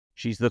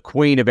She's the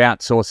queen of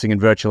outsourcing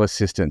and virtual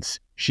assistants.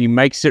 She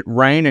makes it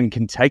rain and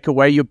can take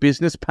away your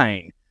business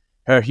pain.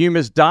 Her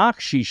humor's dark.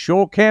 She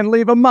sure can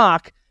leave a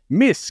mark.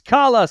 Miss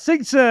Carla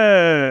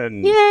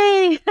Singson.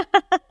 Yay!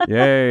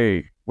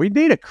 Yay. We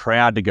need a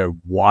crowd to go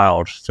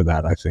wild to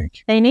that, I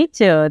think. They need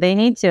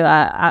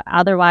to.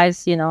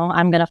 Otherwise,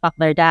 I'm going to fuck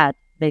their dad,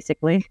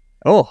 basically.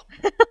 Oh.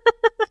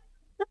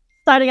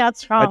 Starting out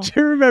strong. I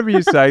do remember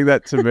you saying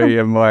that to me.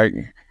 I'm like,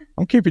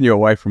 I'm keeping you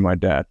away from my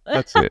dad.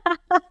 That's it.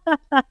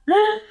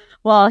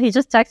 Well, he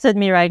just texted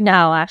me right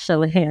now,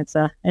 actually. It's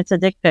a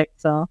dick pic,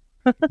 so.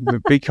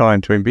 Be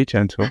kind to him. Be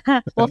gentle.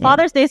 Well,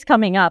 Father's Day is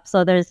coming up,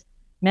 so there's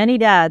many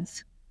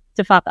dads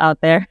to fuck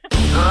out there.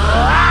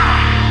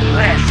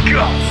 Let's go.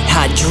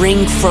 I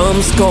drink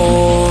from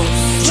skulls.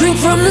 Drink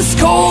from the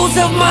skulls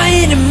of my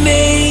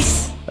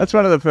enemies. That's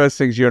one of the first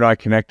things you and I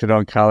connected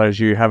on, Carla, is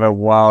you have a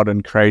wild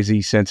and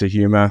crazy sense of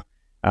humor.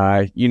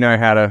 You know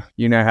how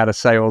to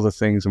say all the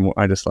things, and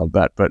I just love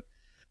that. But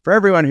for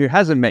everyone who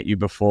hasn't met you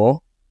before,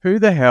 who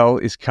the hell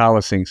is Carla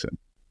Singson?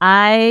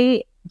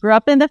 I grew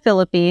up in the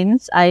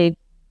Philippines. I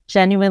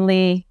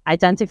genuinely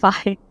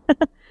identify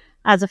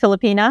as a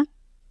Filipina.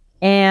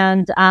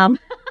 And,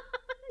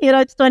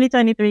 it's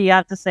 2023. You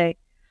have to say,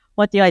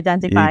 what do you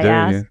identify as?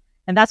 Yeah.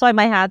 And that's why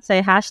my hats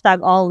say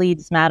 #all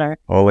leads matter.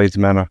 All leads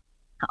matter.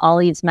 All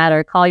leads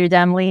matter. Call your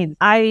damn leads.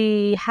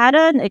 I had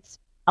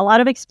a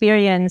lot of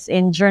experience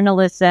in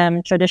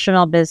journalism,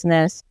 traditional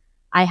business.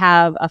 I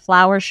have a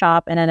flower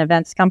shop and an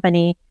events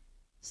company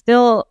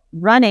still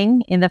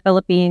running in the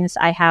Philippines.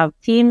 I have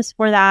teams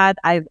for that.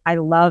 I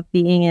love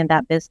being in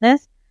that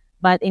business.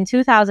 But in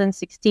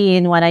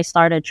 2016, when I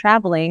started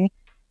traveling,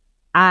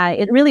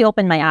 it really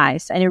opened my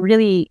eyes, and it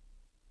really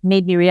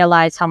made me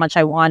realize how much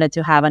I wanted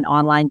to have an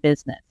online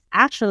business.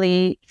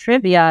 Actually,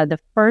 trivia, the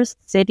first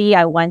city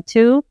I went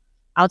to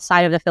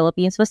outside of the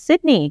Philippines was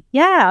Sydney.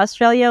 Yeah,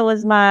 Australia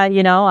was my,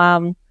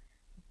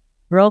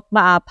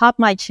 pop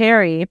my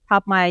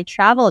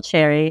travel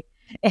cherry.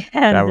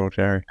 And travel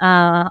cherry.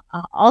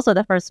 Also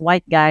the first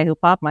white guy who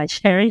popped my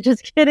cherry.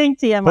 Just kidding,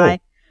 TMI.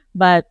 Oh.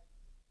 But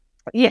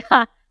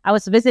yeah, I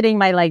was visiting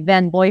my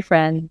then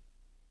boyfriend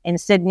in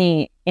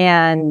Sydney,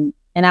 and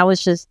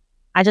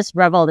I just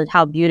reveled at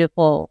how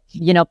beautiful,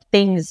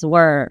 things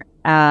were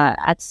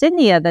at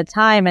Sydney at the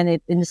time, and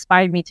it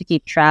inspired me to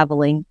keep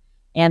traveling.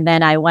 And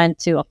then I went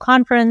to a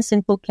conference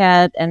in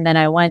Phuket, and then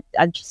I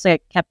just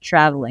kept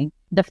traveling.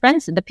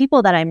 The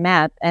people that I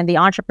met and the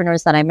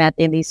entrepreneurs that I met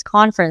in these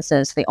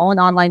conferences, they own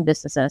online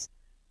businesses,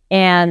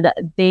 and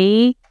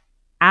they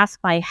asked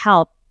my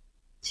help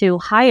to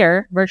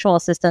hire virtual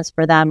assistants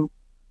for them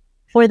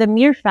for the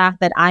mere fact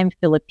that I'm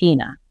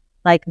Filipina.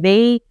 Like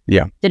they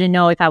didn't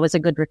know if I was a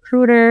good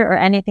recruiter or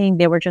anything.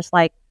 They were just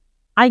like,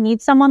 I need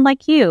someone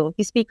like you.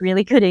 You speak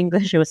really good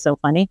English. It was so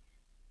funny.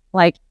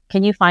 Like,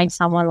 can you find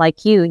someone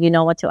like you? You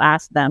know what to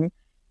ask them.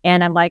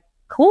 And I'm like,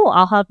 cool,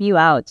 I'll help you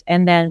out.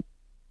 And then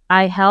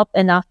I helped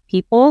enough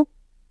people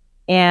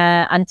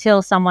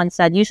until someone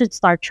said, you should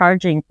start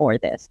charging for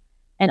this.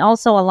 And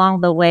also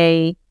along the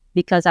way,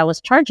 because I was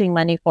charging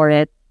money for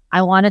it,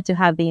 I wanted to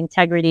have the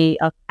integrity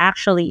of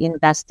actually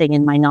investing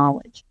in my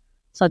knowledge.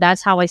 So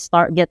that's how I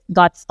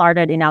got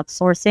started in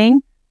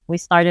outsourcing.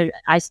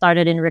 I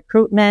started in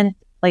recruitment,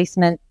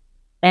 placement,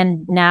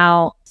 and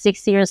now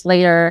 6 years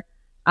later,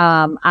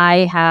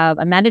 I have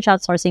a managed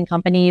outsourcing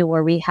company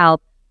where we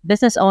help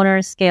business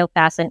owners scale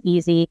fast and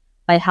easy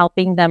by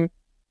helping them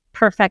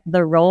perfect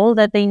the role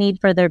that they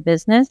need for their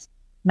business,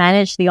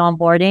 manage the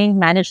onboarding,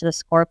 manage the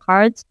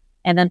scorecards,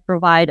 and then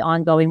provide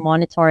ongoing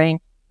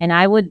monitoring. And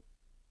I would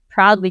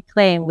proudly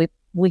claim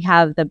we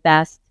have the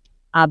best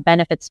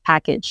benefits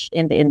package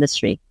in the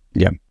industry.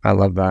 Yeah, I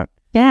love that.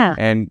 Yeah.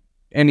 And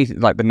anything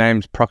like the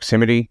name's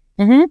Proximity.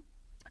 Mm-hmm.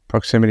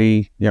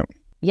 Proximity, yeah.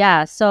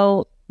 Yeah,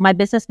 so my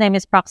business name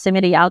is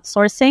Proximity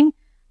Outsourcing.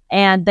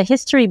 And the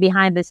history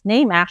behind this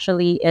name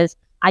actually is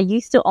I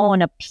used to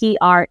own a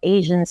PR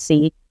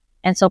agency.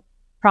 And so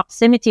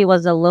Proximity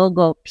was a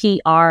logo,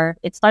 PR.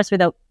 It starts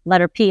with a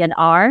letter P and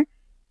R.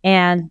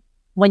 And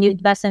when you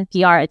invest in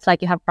PR, it's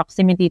like you have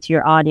proximity to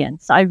your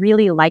audience. So I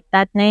really like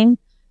that name.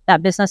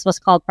 That business was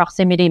called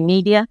Proximity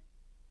Media.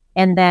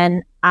 And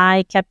then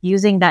I kept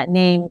using that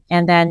name.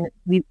 And then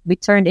we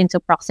turned into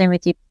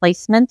Proximity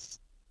Placements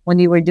when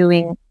we were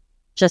doing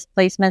just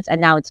placements.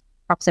 And now it's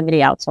Proximity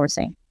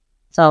Outsourcing.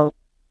 So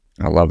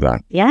I love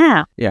that.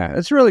 Yeah. Yeah,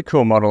 it's a really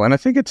cool model. And I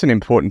think it's an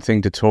important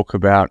thing to talk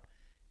about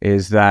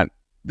is that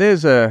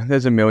there's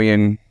a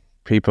million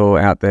people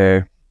out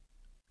there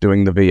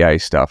doing the VA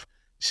stuff.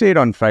 See it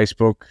on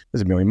Facebook.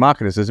 There's a million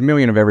marketers. There's a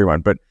million of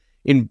everyone. But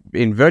in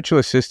virtual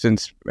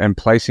assistants and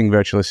placing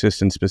virtual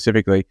assistants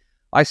specifically,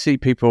 I see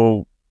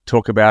people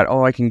talk about,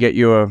 oh, I can get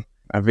you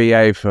a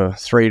VA for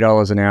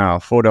 $3 an hour,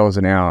 $4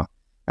 an hour.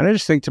 And I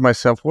just think to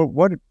myself,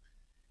 what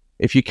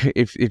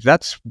if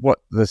that's what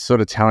the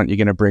sort of talent you're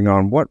going to bring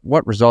on,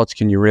 what results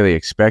can you really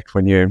expect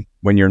when you're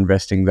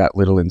investing that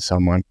little in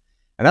someone?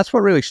 And that's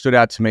what really stood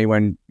out to me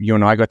when you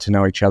and I got to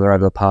know each other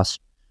over the past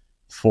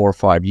 4 or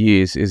 5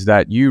 years, is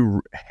that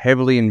you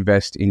heavily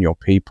invest in your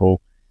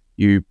people.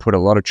 You put a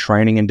lot of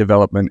training and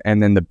development,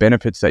 and then the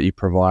benefits that you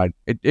provide.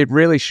 It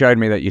really showed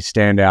me that you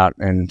stand out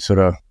and sort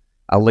of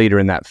a leader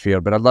in that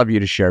field. But I'd love you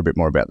to share a bit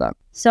more about that.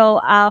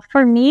 So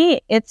for me,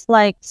 it's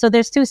like, so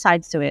there's two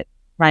sides to it,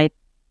 right?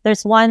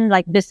 There's one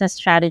like business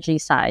strategy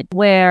side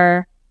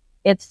where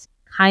it's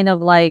kind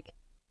of like,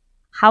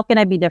 how can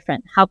I be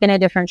different? How can I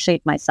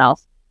differentiate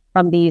myself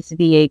from these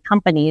VA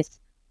companies?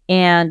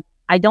 And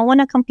I don't want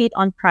to compete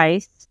on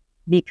price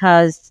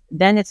because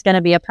then it's going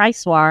to be a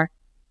price war.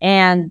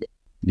 And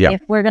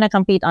if we're going to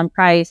compete on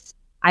price,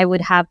 I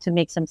would have to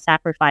make some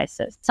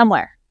sacrifices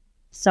somewhere.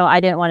 So I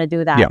didn't want to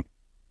do that. Yeah.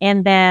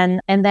 And then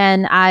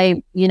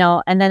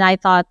I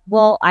thought,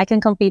 well, I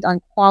can compete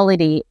on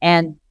quality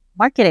and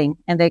marketing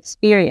and the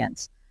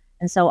experience.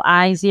 And so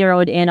I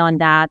zeroed in on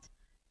that.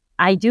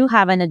 I do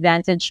have an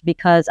advantage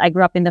because I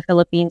grew up in the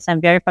Philippines.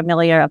 I'm very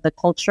familiar of the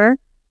culture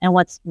and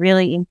what's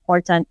really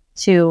important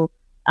to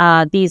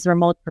these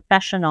remote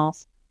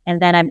professionals.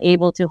 And then I'm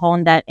able to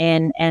hone that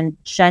in and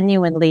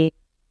genuinely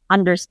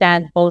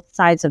understand both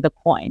sides of the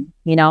coin.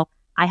 You know,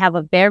 I have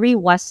a very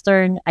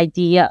Western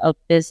idea of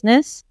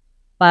business,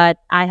 but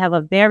I have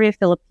a very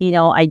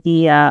Filipino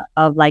idea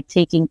of like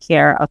taking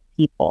care of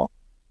people.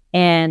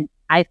 And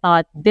I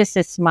thought this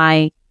is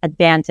my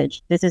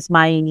advantage. This is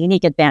my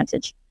unique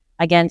advantage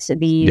against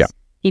these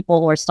people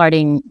who are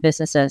starting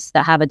businesses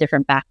that have a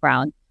different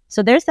background.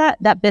 So there's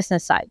that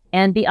business side.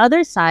 And the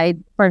other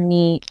side for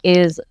me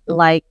is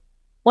like,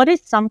 what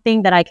is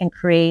something that I can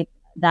create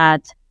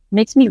that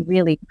makes me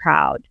really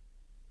proud?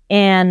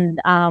 And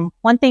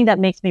one thing that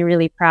makes me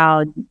really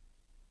proud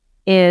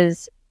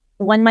is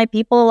when my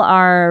people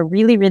are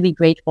really, really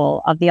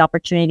grateful of the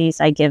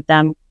opportunities I give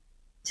them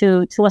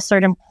to a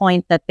certain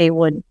point that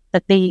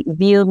they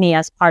view me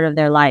as part of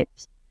their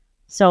lives.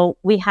 So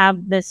we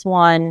have this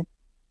one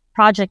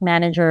project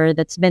manager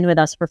that's been with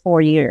us for 4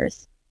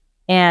 years.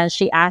 And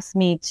she asked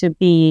me to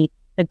be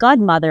the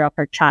godmother of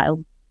her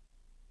child.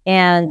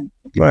 And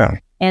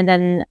and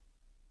then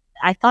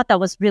I thought that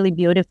was really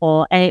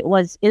beautiful. And it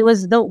was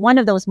one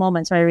of those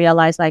moments where I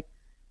realized like,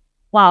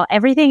 wow,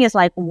 everything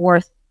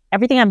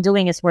I'm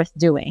doing is worth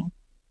doing.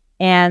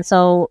 And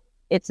so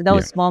it's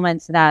those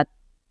moments that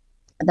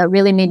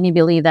really made me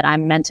believe that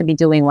I'm meant to be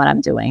doing what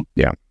I'm doing.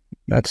 Yeah,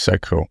 that's so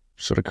cool.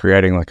 Sort of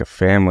creating like a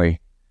family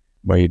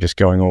where you're just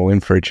going all in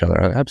for each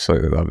other. I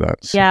absolutely love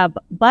that. So. Yeah,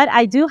 but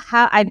I do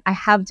I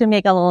have to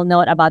make a little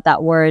note about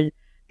that word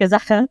because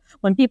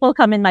when people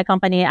come in my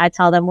company, I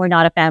tell them we're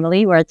not a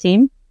family, we're a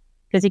team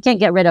because you can't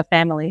get rid of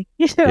family.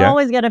 You're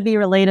always going to be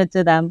related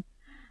to them.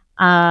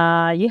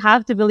 You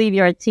have to believe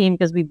you're a team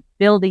because we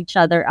build each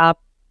other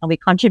up and we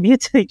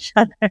contribute to each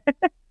other.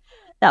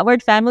 That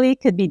word family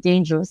could be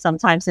dangerous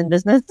sometimes in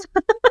business.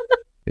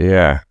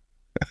 Yeah.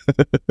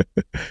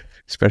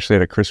 Especially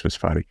at a Christmas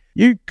party.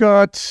 You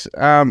got,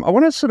 I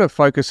want to sort of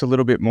focus a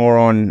little bit more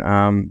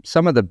on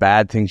some of the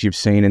bad things you've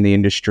seen in the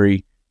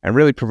industry and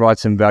really provide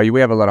some value. We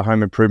have a lot of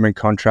home improvement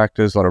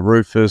contractors, a lot of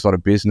roofers, a lot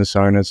of business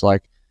owners.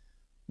 Like,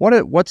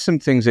 what's some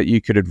things that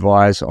you could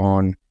advise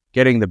on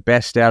getting the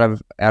best out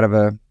of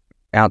a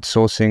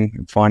outsourcing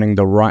and finding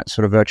the right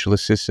sort of virtual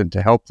assistant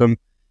to help them,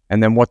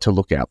 and then what to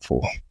look out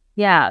for?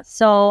 Yeah,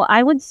 so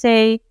I would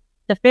say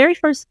the very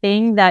first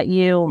thing that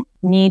you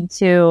need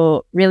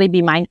to really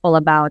be mindful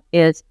about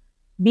is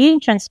being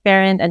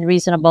transparent and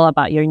reasonable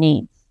about your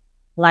needs.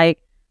 Like,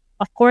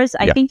 of course,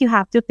 I think you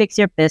have to fix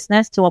your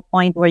business to a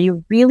point where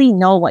you really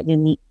know what you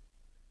need.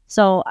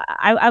 So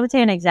I would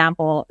say an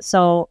example.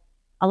 So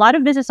a lot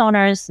of business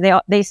owners,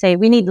 they say,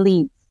 we need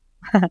leads.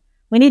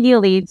 We need new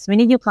leads. We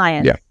need new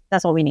clients. Yeah.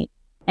 That's what we need.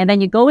 And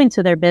then you go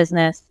into their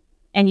business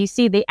and you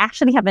see they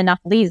actually have enough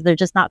leads. They're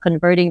just not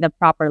converting them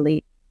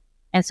properly.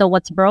 And so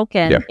what's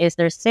broken is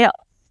their sales,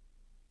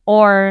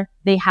 or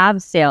they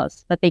have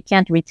sales, but they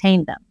can't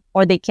retain them,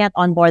 or they can't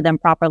onboard them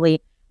properly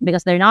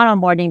because they're not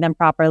onboarding them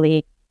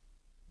properly.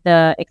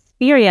 The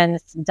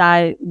experience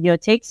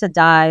takes a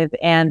dive,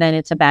 and then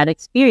it's a bad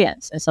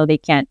experience. And so they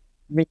can't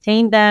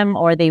retain them,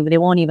 or they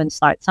won't even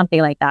start,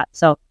 something like that.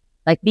 So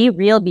like, be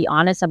real, be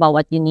honest about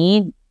what you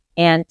need,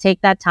 and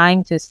take that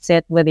time to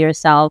sit with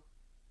yourself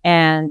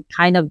and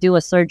kind of do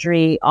a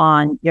surgery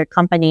on your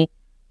company.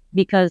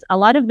 Because a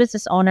lot of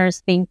business owners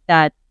think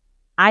that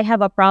I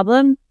have a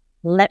problem,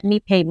 let me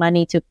pay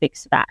money to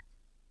fix that.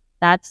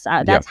 That's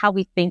how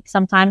we think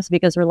sometimes,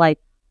 because we're like,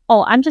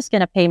 oh, I'm just going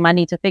to pay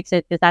money to fix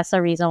it because that's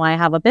the reason why I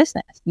have a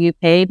business. You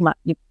pay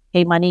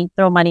money,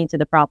 throw money into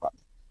the problem.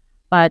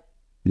 But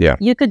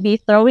you could be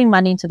throwing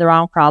money into the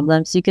wrong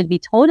problems. You could be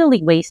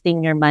totally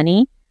wasting your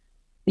money.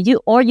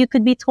 Or you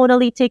could be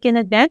totally taken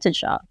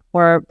advantage of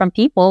from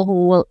people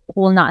who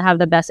will not have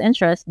the best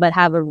interest, but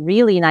have a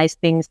really nice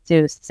things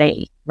to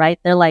say, right?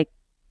 They're like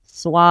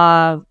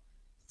suave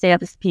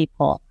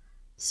salespeople.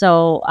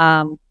 So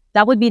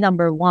that would be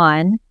number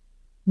one.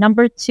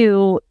 Number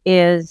two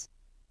is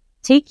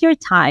take your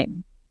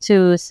time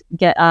to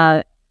check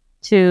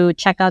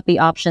out the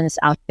options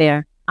out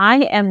there. I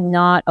am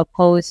not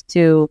opposed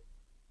to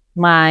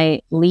my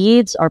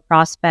leads or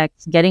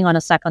prospects getting on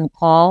a second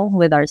call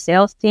with our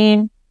sales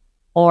team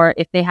or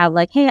if they have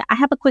like, hey, I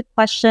have a quick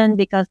question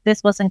because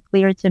this wasn't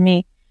clear to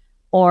me,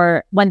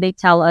 or when they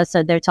tell us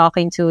that they're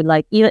talking to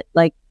like even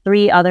like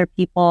 3 other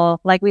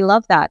people, like we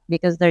love that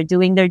because they're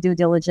doing their due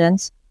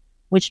diligence,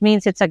 which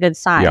means it's a good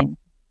sign. Yep.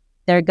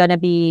 They're going to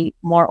be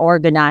more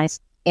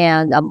organized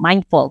and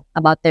mindful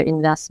about their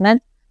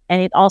investment.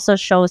 And it also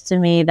shows to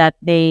me that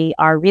they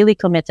are really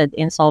committed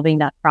in solving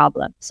that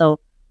problem. So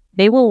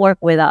they will work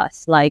with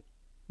us. Like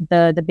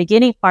the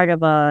beginning part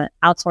of a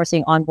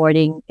outsourcing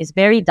onboarding is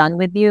very done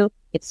with you.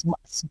 It's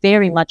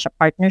very much a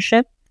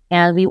partnership.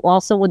 And we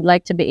also would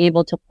like to be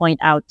able to point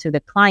out to the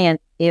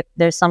client if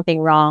there's something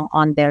wrong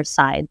on their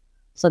side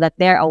so that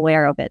they're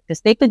aware of it.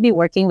 Because they could be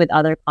working with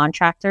other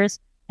contractors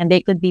and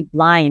they could be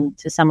blind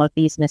to some of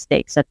these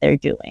mistakes that they're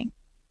doing.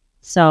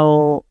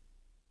 So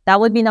that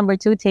would be number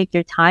 2, take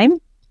your time.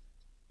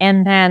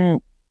 And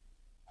then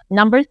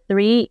number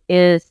 3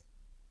 is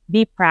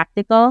be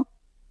practical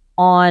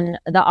on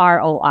the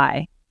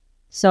ROI.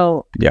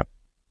 So yeah,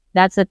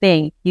 that's the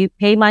thing. You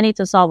pay money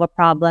to solve a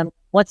problem.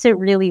 What's it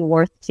really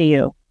worth to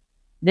you?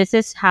 This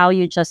is how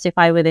you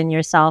justify within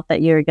yourself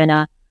that you're going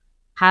to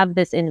have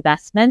this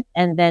investment.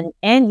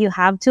 And you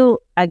have to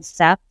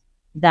accept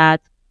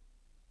that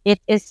it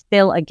is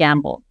still a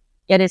gamble.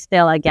 It is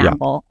still a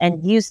gamble. Yeah.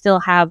 And you still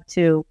have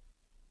to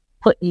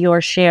put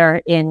your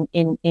share in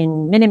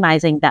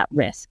minimizing that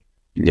risk.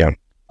 Yeah.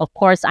 Of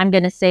course, I'm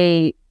going to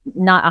say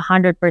not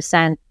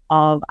 100%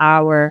 of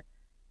our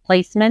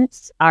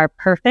placements are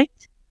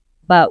perfect,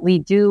 but we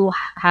do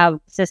have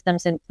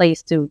systems in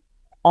place to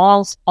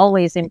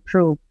always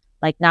improve.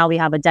 Like now we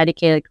have a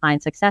dedicated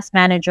client success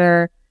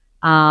manager.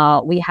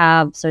 We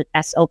have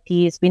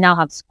SOPs. We now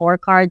have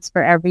scorecards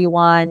for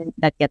everyone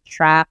that get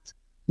tracked.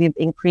 We've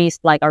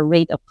increased like our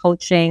rate of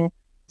coaching.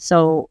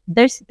 So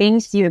there's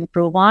things you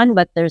improve on,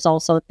 but there's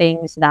also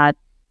things that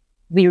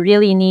we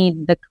really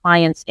need the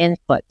client's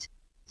input.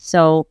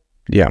 So,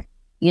 yeah,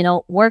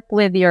 work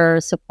with your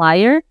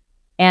supplier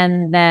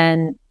and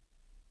then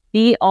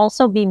be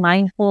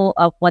mindful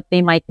of what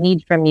they might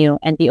need from you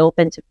and be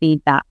open to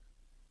feedback.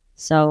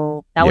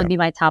 So that would be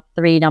my top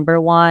 3. Number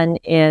 1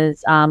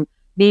 is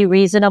be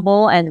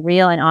reasonable and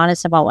real and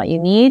honest about what you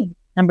need.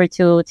 Number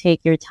 2,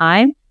 take your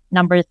time.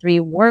 Number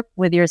 3, work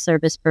with your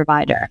service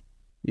provider.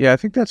 Yeah, I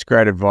think that's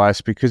great advice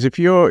because if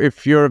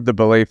you're of the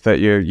belief that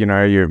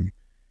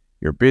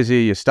you're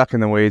busy, you're stuck in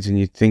the weeds, and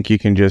you think you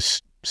can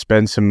just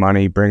spend some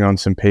money, bring on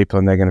some people,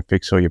 and they're going to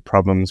fix all your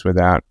problems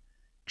without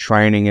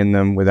training in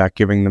them, without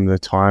giving them the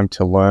time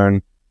to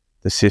learn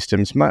the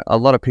systems. A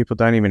lot of people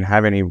don't even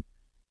have any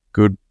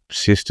good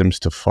systems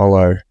to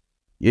follow.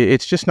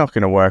 It's just not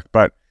going to work.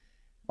 But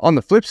on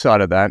the flip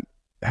side of that,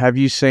 have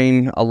you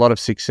seen a lot of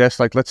success?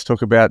 Like, let's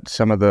talk about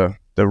some of the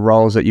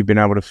roles that you've been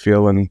able to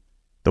fill and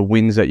the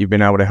wins that you've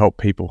been able to help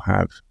people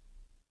have.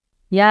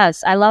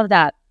 Yes, I love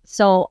that.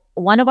 So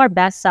one of our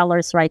best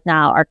sellers right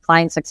now are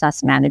client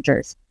success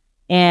managers.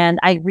 And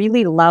I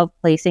really love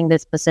placing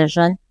this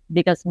position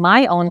because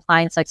my own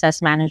client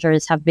success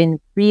managers have been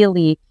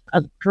really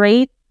a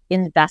great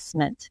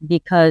investment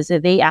because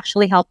they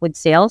actually help with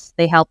sales.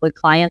 They help with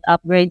client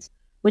upgrades,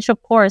 which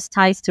of course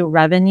ties to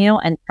revenue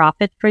and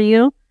profit for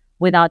you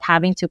without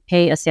having to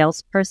pay a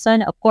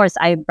salesperson. Of course,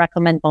 I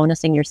recommend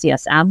bonusing your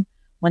CSM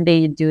when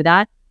they do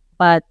that,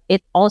 but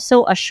it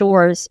also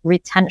assures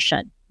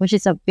retention, which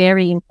is a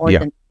very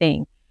important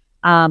thing.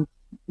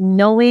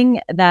 Knowing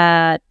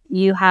that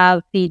you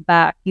have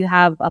feedback, you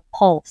have a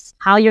pulse,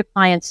 how your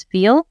clients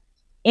feel,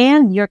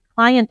 and your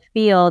client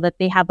feel that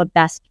they have a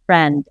best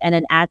friend and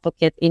an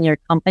advocate in your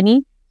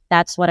company.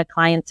 That's what a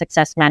client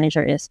success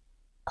manager is.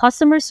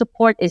 Customer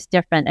support is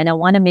different, and I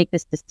want to make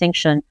this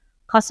distinction.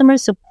 Customer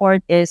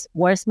support is,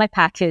 where's my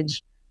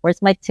package?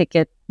 Where's my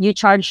ticket? You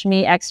charged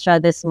me extra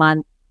this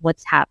month.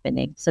 What's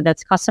happening? So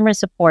that's customer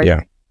support.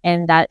 Yeah.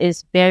 And that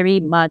is very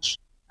much,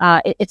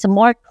 it's a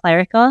more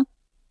clerical,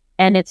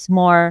 and it's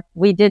more,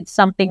 we did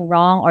something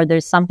wrong or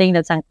there's something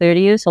that's unclear to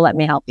you, so let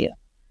me help you.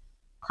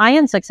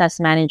 Client success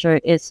manager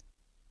is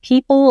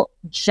people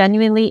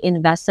genuinely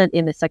invested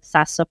in the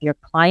success of your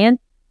client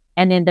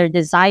and in their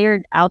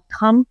desired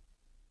outcome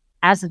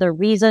as the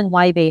reason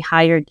why they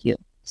hired you.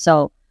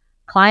 So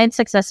client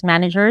success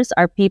managers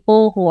are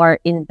people who are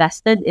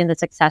invested in the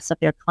success of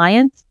your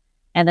clients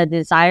and the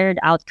desired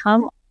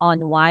outcome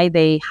on why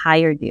they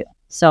hired you.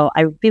 So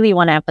I really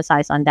want to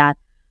emphasize on that.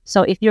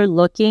 So if you're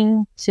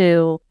looking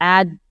to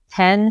add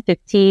 10,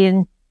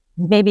 15,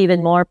 maybe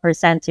even more %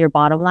 to your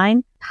bottom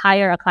line,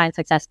 hire a client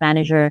success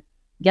manager,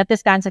 get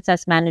this client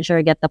success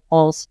manager, get the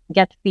pulse,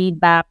 get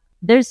feedback.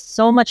 There's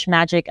so much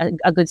magic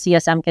a good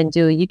CSM can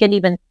do. You can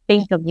even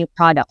think of new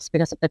products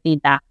because of the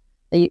feedback.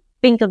 You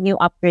think of new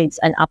upgrades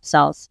and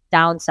upsells,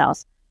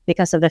 downsells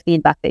because of the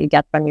feedback that you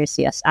get from your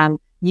CSM.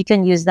 You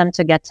can use them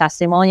to get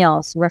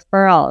testimonials,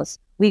 referrals.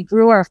 We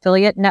grew our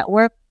affiliate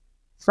network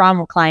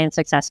from client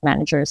success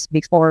managers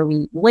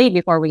way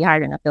before we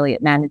hired an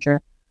affiliate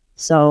manager.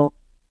 So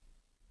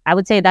I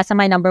would say that's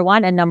my number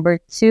 1. And number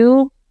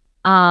 2,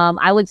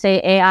 I would say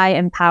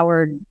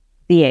AI-empowered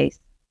VAs,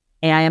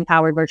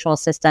 AI-empowered virtual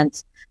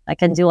assistants that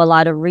can do a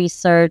lot of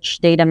research,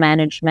 data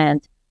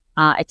management,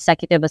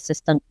 executive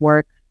assistant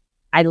work.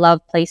 I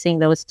love placing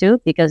those two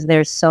because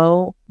they're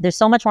so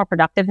much more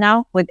productive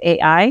now with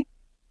AI,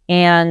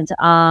 and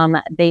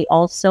they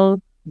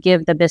also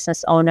give the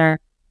business owner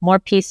more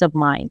peace of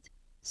mind.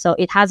 So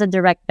it has a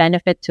direct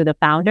benefit to the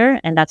founder,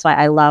 and that's why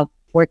I love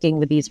working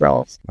with these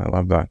roles. I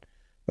love that.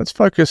 Let's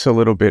focus a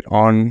little bit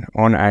on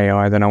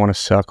AI. Then I want to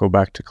circle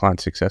back to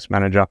client success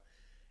manager.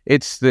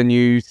 It's the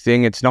new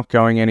thing. It's not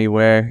going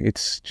anywhere.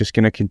 It's just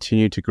going to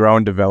continue to grow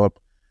and develop.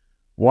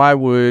 Why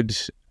would,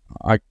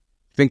 I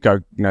think I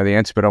know the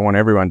answer, but I want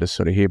everyone to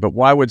sort of hear, but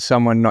why would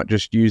someone not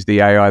just use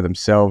the AI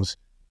themselves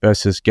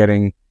versus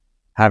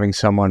having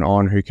someone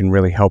on who can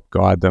really help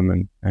guide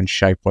them and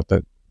shape what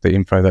the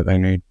info that they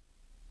need?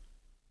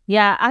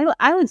 Yeah,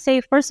 I would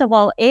say, first of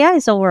all, AI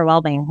is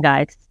overwhelming,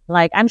 guys.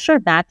 Like, I'm sure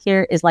Matt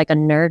here is like a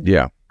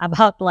nerd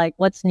about like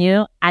what's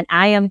new. And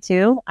I am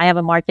too. I have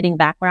a marketing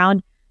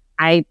background.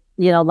 I,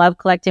 love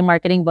collecting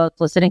marketing books,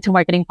 listening to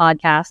marketing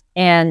podcasts,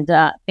 and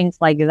things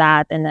like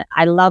that. And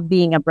I love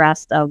being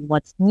abreast of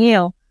what's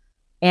new.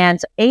 And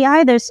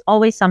AI, there's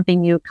always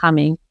something new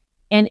coming.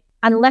 And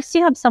unless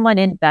you have someone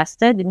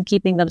invested in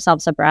keeping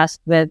themselves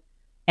abreast with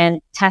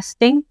and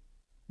testing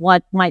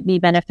what might be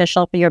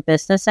beneficial for your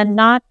business and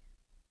not,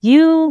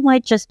 you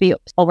might just be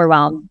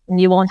overwhelmed and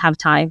you won't have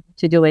time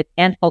to do it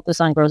and focus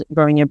on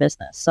growing your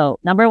business. So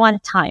number one,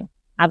 time.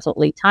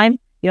 Absolutely. Time.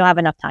 You don't have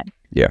enough time.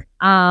 Yeah.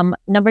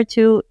 Number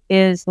two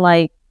is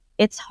like,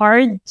 it's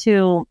hard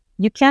you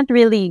can't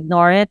really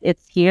ignore it.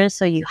 It's here.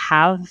 So you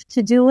have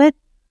to do it.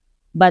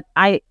 But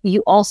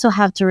you also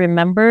have to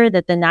remember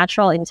that the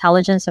natural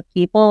intelligence of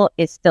people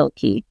is still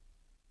key.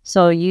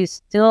 So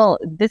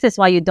this is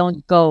why you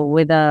don't go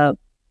with a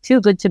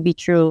too good to be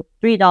true,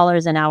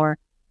 $3 an hour,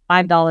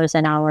 $5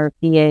 an hour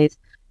VAs,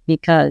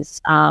 because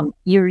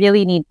you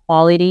really need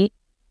quality.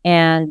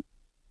 And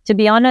to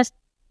be honest,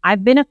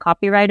 I've been a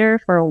copywriter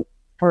for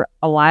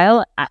a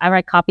while. I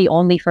write copy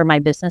only for my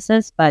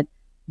businesses, but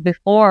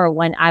before,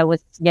 when I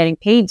was getting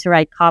paid to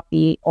write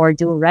copy or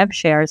do rev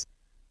shares,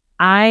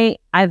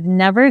 I've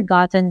never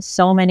gotten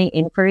so many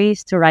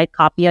inquiries to write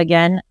copy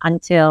again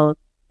until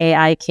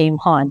AI came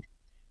on.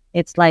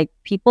 It's like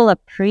people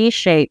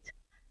appreciate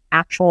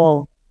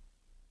actual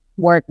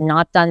work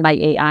not done by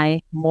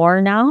AI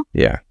more now.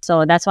 Yeah.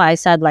 So that's why I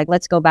said, like,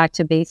 let's go back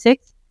to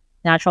basics.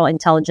 Natural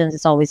intelligence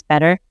is always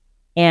better.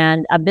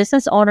 And a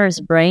business owner's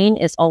brain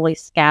is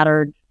always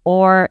scattered.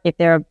 Or if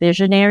they're a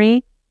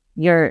visionary,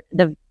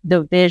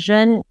 the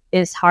vision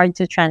is hard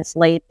to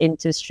translate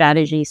into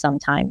strategy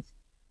sometimes.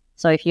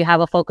 So if you have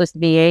a focused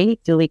VA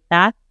to leak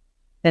that,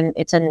 then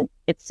it's an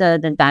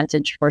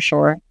advantage for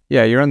sure.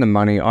 Yeah, you're on the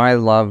money. I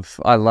love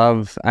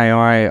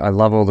AI. I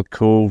love all the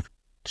cool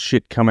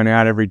shit coming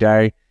out every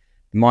day.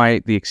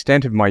 The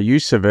extent of my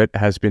use of it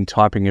has been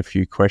typing a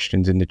few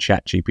questions into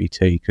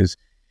ChatGPT, because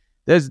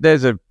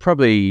there's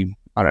probably,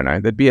 I don't know,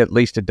 there'd be at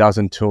least a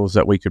dozen tools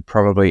that we could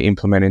probably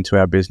implement into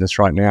our business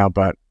right now,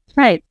 but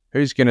right.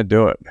 Who's going to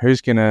do it?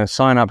 Who's going to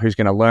sign up? Who's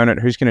going to learn it?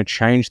 Who's going to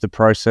change the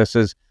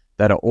processes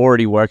that are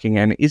already working?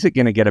 And is it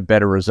going to get a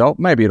better result?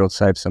 Maybe it'll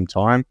save some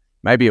time.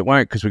 Maybe it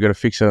won't, because we've got to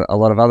fix a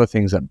lot of other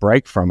things that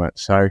break from it.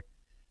 So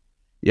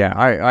yeah,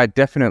 I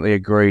definitely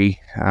agree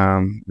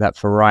that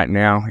for right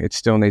now, it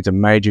still needs a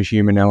major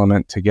human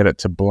element to get it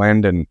to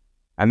blend, and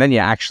then you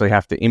actually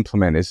have to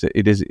implement.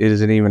 It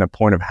isn't even a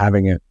point of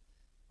having it.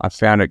 I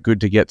found it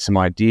good to get some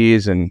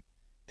ideas and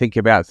think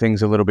about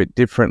things a little bit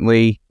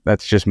differently.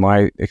 That's just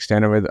my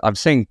extent of it. I've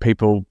seen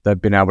people that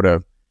have been able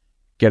to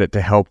get it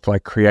to help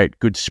like create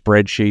good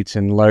spreadsheets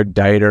and load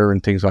data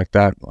and things like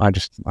that.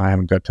 I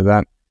haven't got to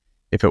that.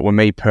 If it were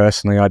me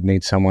personally, I'd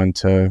need someone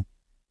to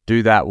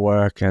do that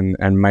work and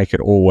make it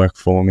all work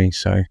for me.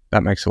 So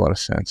that makes a lot of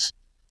sense.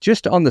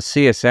 Just on the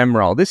CSM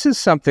role, this is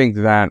something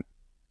that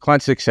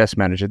client success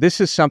manager, this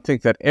is something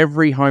that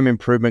every home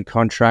improvement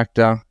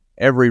contractor,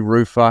 every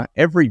roofer,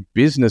 every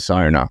business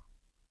owner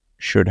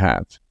should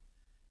have.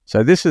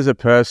 So this is a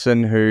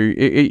person who,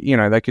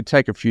 they could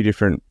take a few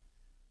different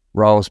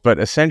roles, but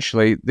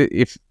essentially,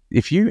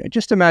 if you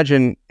just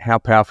imagine how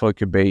powerful it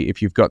could be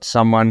if you've got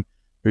someone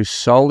who's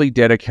solely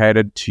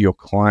dedicated to your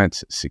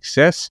client's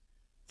success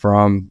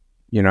from,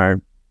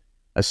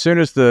 as soon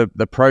as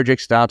the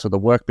project starts or the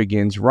work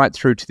begins right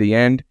through to the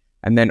end,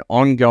 and then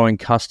ongoing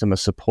customer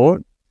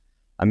support.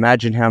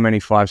 Imagine how many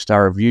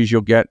 5-star reviews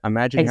you'll get.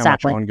 Imagine how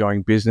much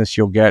ongoing business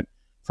you'll get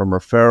from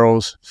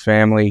referrals,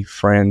 family,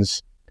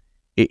 friends.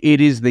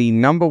 It is the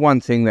number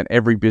one thing that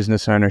every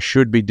business owner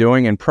should be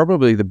doing, and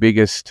probably the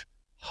biggest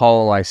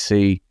hole I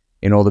see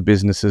in all the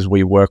businesses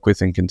we work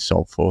with and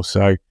consult for.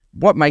 So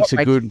what makes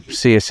a good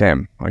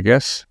CSM, I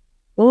guess?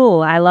 Ooh,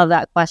 I love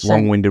that question.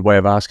 Long-winded way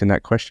of asking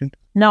that question.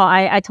 No,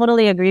 I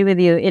totally agree with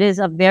you. It is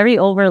a very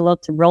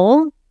overlooked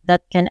role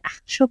that can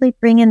actually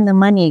bring in the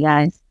money,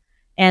 guys,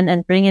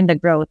 and bring in the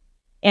growth.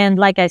 And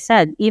like I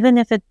said, even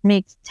if it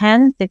makes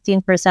 10,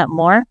 15%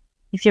 more,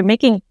 if you're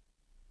making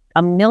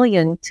 $1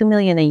 million, $2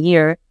 million a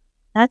year,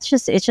 it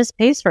just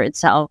pays for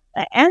itself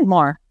and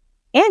more.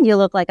 And you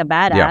look like a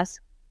badass.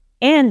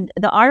 Yeah. And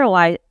the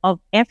ROI of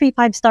every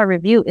 5-star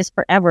review is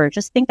forever.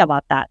 Just think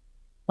about that.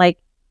 Like,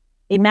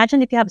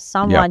 Imagine if you have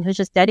someone who's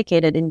just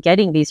dedicated in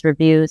getting these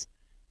reviews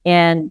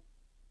and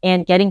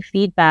getting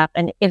feedback.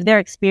 And if their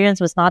experience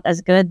was not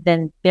as good,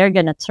 then they're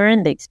going to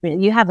turn the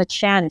experience. You have a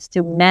chance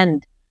to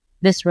mend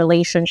this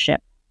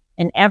relationship.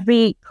 And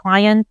every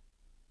client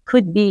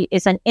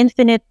is an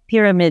infinite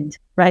pyramid,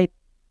 right,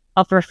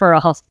 of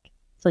referrals.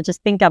 So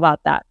just think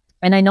about that.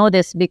 And I know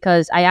this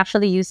because I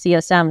actually use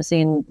CSMs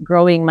in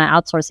growing my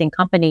outsourcing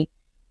company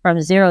from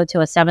 0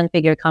 to a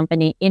 7-figure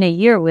company in a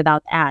year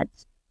without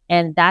ads.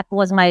 And that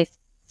was my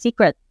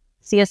secret,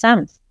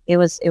 CSMs. It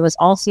was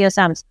all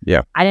CSMs.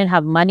 Yeah. I didn't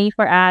have money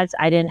for ads.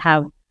 I didn't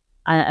have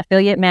an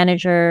affiliate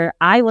manager.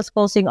 I was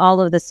closing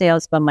all of the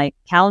sales, but my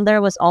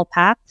calendar was all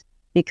packed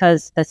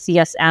because the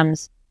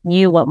CSMs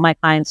knew what my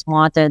clients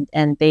wanted,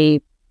 and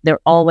they're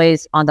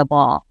always on the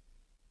ball.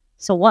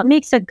 So what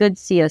makes a good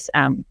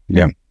CSM?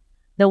 Yeah.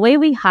 The way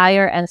we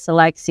hire and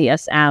select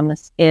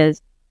CSMs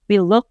is we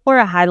look for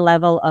a high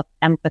level of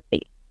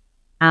empathy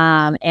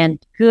and a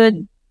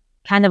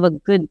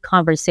good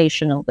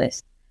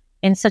conversationalist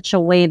in such a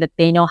way that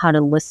they know how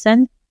to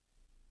listen.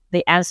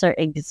 They answer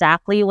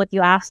exactly what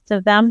you asked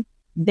of them.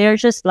 They're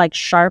just like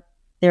sharp.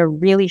 They're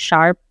really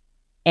sharp,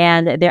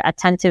 and they're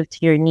attentive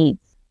to your needs.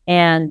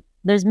 And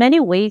there's many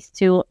ways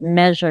to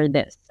measure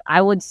this.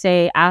 I would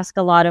say ask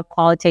a lot of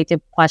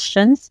qualitative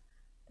questions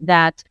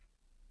that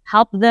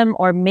help them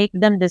or make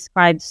them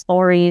describe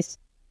stories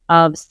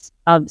of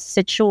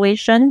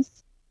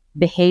situations,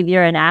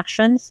 behavior and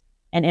actions,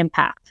 and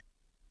impact.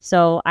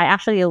 So I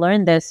actually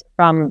learned this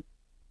from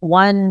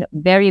one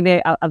very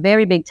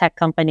big tech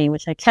company,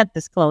 which I can't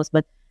disclose,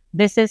 but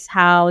this is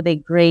how they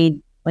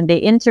grade when they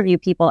interview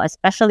people,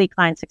 especially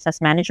client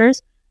success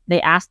managers.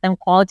 They ask them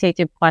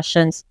qualitative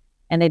questions,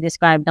 and they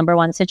describe, number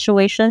 1,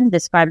 situation,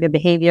 describe your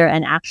behavior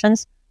and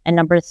actions, and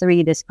number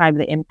 3, describe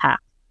the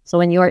impact. So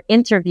when you're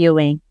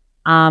interviewing,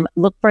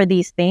 look for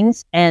these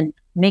things and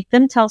make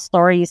them tell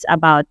stories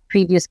about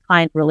previous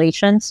client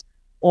relations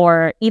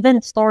or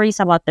even stories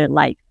about their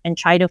life, and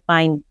try to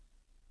find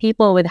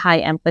people with high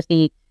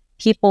empathy,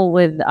 people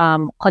with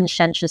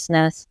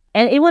conscientiousness.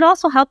 And it would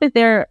also help if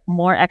they're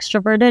more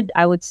extroverted,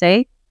 I would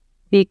say,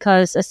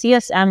 because a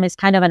CSM is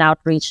kind of an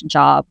outreach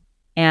job,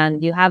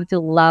 and you have to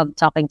love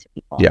talking to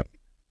people. Yeah.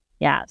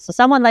 Yeah. So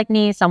someone like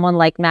me, someone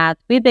like Matt,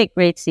 we make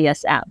great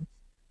CSM.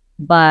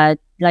 But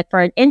like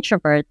for an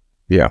introvert,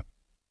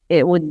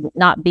 it would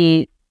not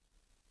be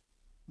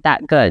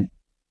that good.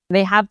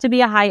 They have to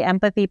be a high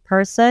empathy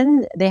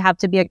person. They have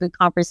to be a good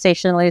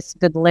conversationalist,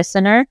 good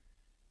listener.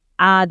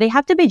 They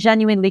have to be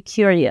genuinely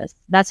curious.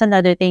 That's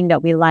another thing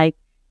that we like.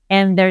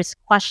 And there's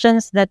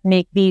questions that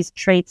make these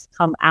traits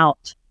come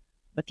out.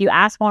 If you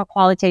ask more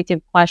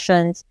qualitative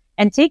questions,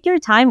 and take your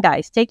time,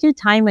 guys. Take your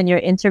time when you're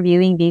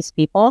interviewing these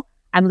people.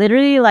 I'm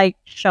literally like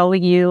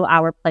showing you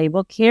our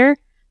playbook here.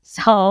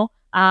 So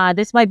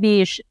this might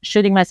be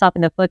shooting myself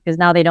in the foot because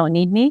now they don't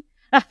need me.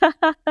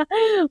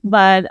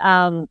 But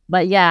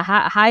yeah,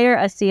 hire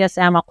a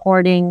CSM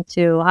according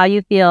to how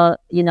you feel,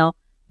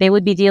 they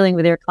would be dealing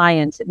with your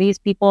clients. These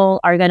people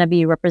are going to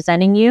be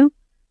representing you,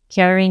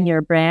 carrying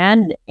your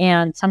brand,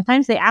 and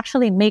sometimes they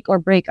actually make or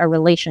break a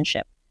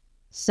relationship.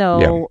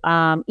 So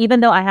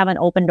even though I have an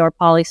open door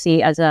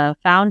policy as a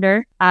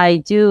founder, I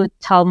do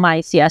tell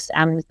my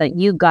CSMs that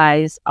you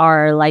guys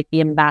are like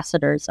the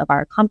ambassadors of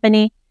our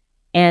company.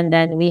 And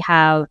then we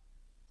have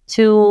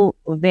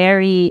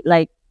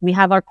we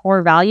have our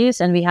core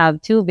values, and we have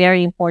 2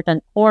 very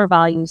important core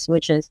values,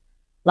 which is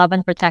love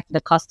and protect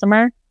the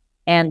customer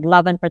and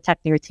love and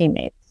protect your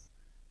teammates.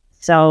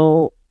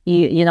 So,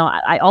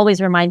 I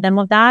always remind them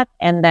of that.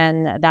 And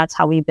then that's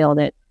how we build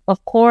it.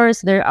 Of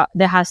course, there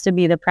has to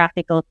be the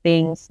practical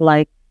things,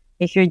 like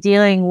if you're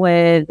dealing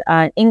with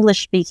an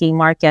English-speaking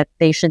market,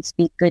 they should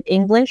speak good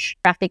English.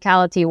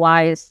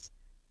 Practicality-wise,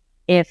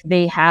 if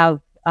they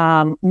have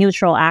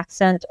neutral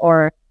accent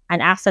or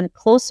an accent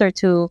closer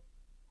to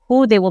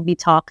who they will be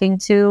talking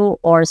to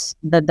or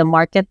the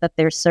market that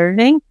they're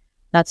serving,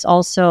 that's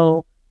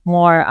also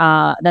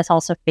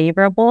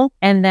favorable.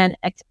 And then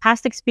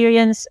past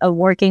experience of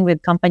working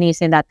with companies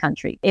in that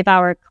country. If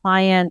our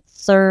client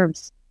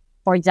serves,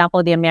 for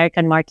example, the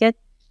American market,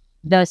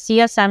 the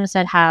CSMs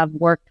that have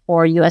worked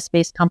for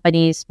US-based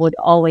companies would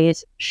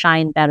always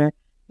shine better.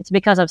 It's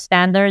because of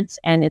standards,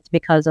 and it's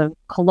because of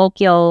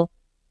colloquial,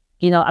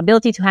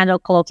 ability to handle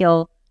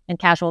colloquial and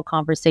casual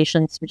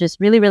conversations, which is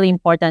really, really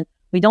important.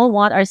 We don't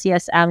want our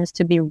CSMs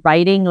to be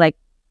writing like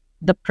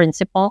the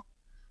principal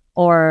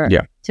or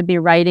to be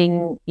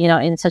writing,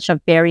 in such a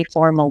very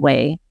formal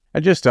way.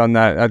 And just on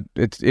that,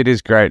 it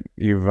is great.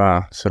 You've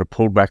sort of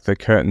pulled back the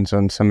curtains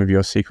on some of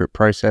your secret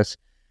process.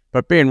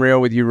 But being real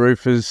with you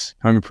roofers,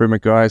 home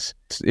improvement guys,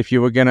 if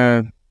you were going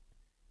to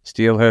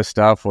steal her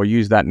stuff or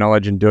use that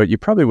knowledge and do it, you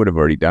probably would have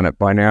already done it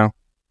by now.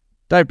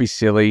 Don't be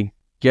silly.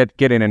 Get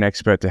in an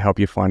expert to help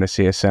you find a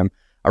CSM.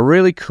 A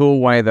really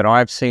cool way that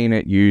I've seen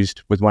it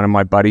used with one of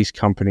my buddies'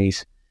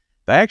 companies,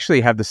 they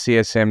actually have the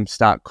CSM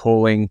start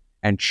calling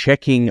and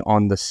checking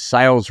on the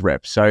sales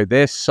rep. So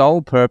their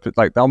sole purpose,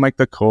 like they'll make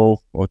the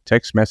call or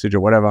text message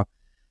or whatever,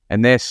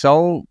 and their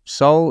sole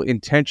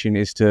intention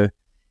is to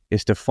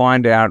is to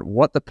find out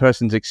what the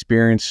person's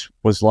experience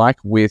was like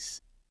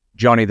with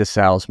Johnny the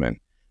salesman.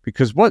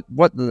 Because what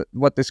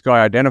this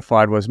guy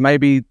identified was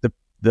maybe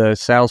the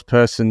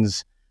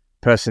salesperson's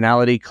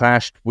personality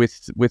clashed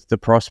with the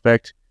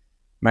prospect.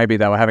 Maybe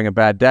they were having a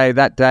bad day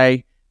that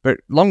day. But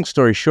long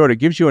story short, it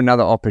gives you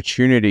another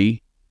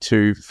opportunity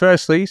to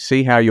firstly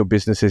see how your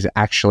business is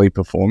actually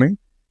performing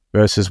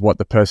versus what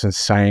the person's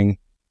saying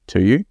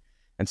to you.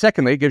 And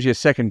secondly, it gives you a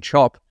second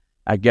chop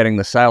at getting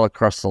the sale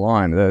across the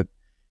line. The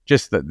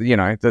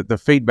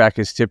feedback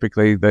is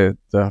typically the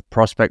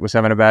prospect was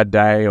having a bad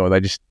day, or they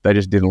just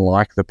didn't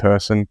like the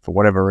person for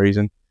whatever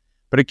reason.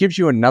 But it gives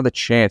you another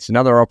chance,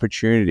 another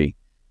opportunity.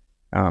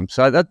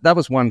 So that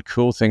was one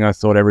cool thing I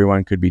thought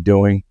everyone could be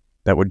doing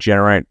that would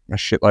generate a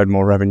shitload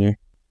more revenue.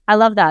 I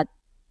love that.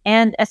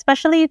 And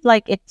especially if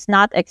like it's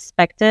not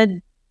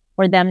expected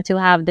for them to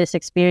have this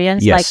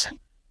experience. Yes.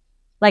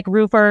 Like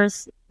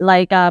roofers,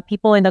 like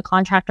people in the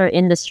contractor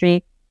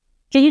industry.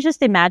 Can you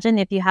just imagine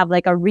if you have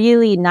like a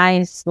really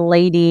nice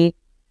lady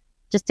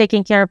just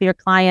taking care of your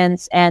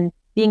clients and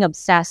being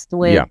obsessed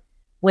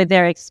with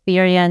their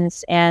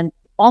experience, and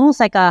almost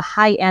like a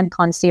high-end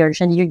concierge,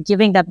 and you're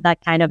giving them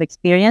that kind of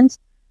experience,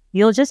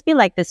 you'll just be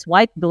like this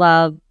white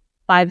glove,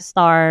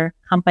 5-star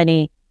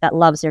company that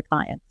loves your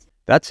clients.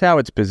 That's how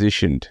it's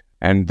positioned.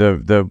 And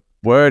the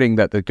wording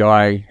that the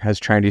guy has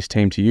trained his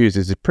team to use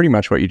is pretty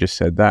much what you just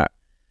said that.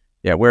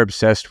 Yeah, we're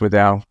obsessed with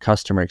our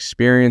customer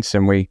experience,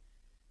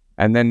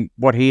 and then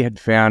what he had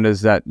found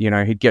is that,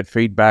 he'd get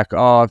feedback,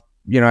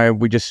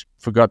 we just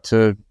forgot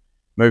to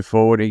move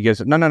forward. He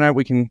goes, no,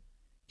 we can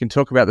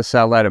talk about the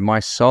sale later. My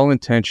sole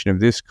intention of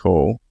this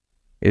call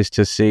is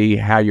to see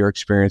how your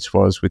experience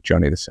was with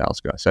Johnny the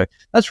sales guy. So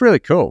that's really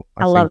cool.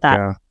 I love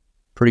that.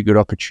 Pretty good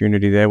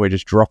opportunity there. We're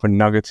just dropping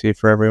nuggets here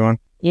for everyone.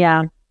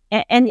 Yeah.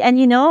 And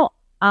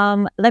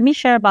let me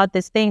share about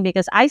this thing,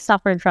 because I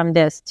suffered from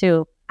this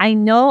too. I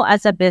know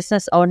as a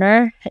business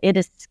owner, it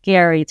is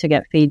scary to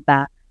get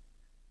feedback,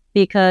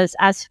 because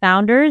as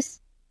founders,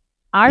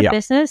 our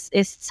business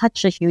is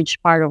such a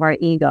huge part of our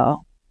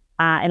ego.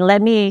 And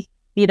let me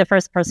be the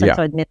first person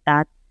to admit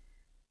that.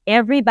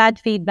 Every bad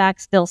feedback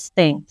still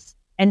stings.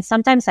 And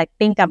sometimes I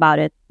think about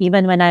it,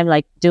 even when I'm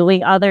like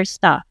doing other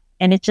stuff.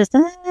 And it just,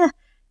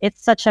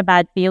 it's such a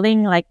bad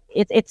feeling. Like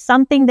it's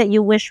something that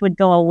you wish would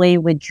go away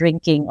with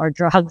drinking or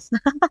drugs,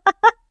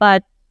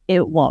 but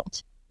it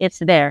won't. It's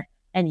there.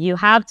 And you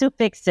have to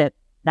fix it.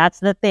 That's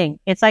the thing.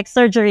 It's like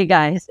surgery,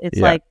 guys. It's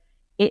like,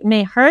 it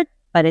may hurt,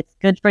 but it's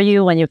good for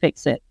you when you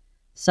fix it.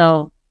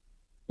 So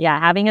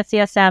having a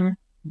CSM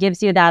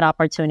gives you that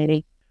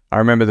opportunity. I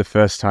remember the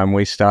first time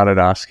we started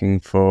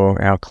asking for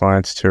our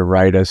clients to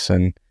rate us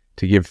and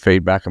to give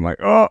feedback. I'm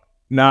like, oh,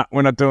 nah,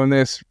 we're not doing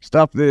this.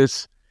 Stop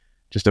this.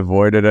 Just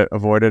avoided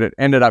it.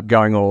 Ended up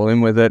going all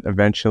in with it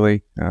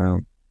eventually.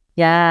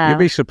 You'd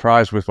be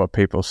surprised with what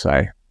people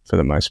say for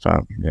the most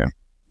part.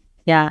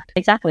 Yeah,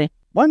 exactly.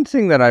 One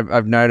thing that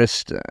I've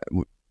noticed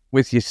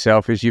with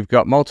yourself is you've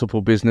got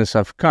multiple business.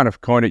 I've kind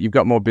of coined it. You've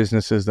got more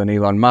businesses than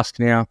Elon Musk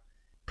now.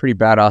 Pretty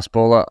badass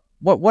baller.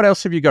 What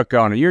else have you got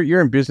going?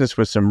 You're in business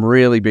with some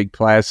really big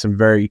players, some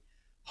very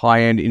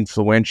high-end,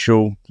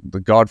 influential, the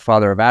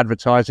godfather of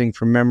advertising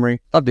from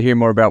memory. Love to hear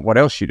more about what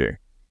else you do.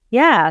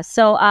 Yeah,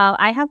 so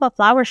I have a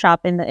flower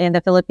shop in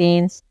the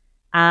Philippines.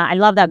 I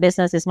love that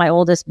business. It's my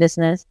oldest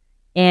business,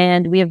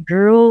 and we've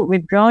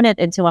grown it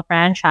into a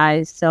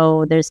franchise.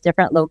 So there's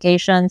different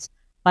locations.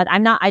 But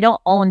I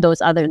don't own those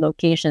other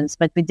locations,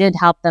 but we did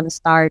help them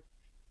start.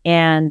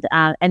 And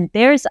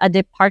there's a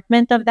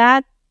department of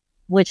that,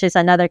 which is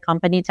another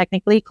company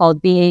technically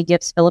called BA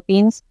Gifts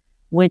Philippines,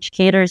 which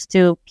caters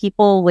to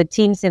people with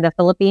teams in the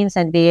Philippines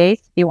and BAs.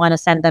 If you want to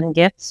send them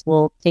gifts,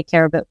 we'll take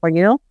care of it for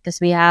you, because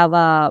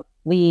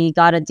we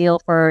got a deal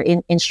for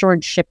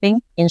insured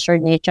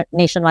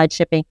nationwide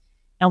shipping.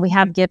 And we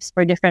have gifts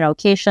for different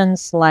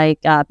occasions like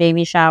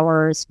baby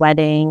showers,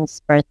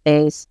 weddings,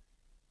 birthdays,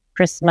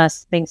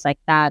 Christmas, things like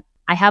that.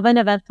 I have an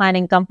event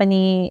planning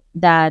company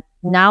that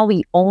now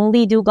we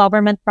only do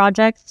government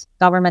projects,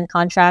 government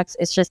contracts.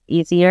 It's just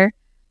easier.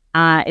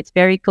 It's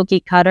very cookie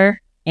cutter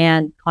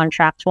and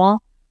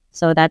contractual,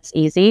 so that's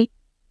easy.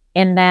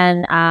 And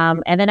then I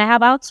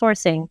have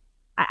outsourcing.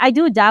 I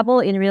do dabble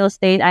in real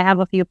estate. I have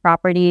a few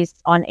properties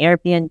on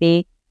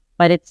Airbnb,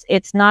 but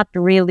it's not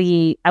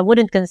really. I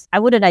wouldn't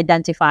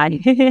identify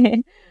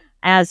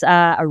as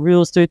a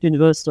real estate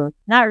investor.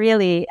 Not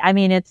really. I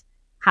mean, it's.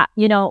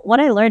 What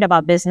I learned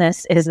about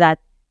business is that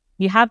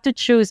you have to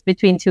choose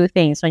between two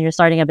things when you're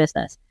starting a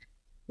business.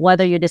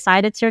 Whether you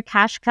decide it's your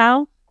cash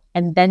cow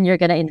and then you're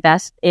going to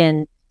invest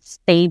in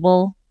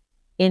stable,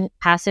 in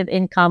passive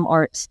income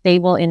or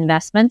stable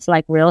investments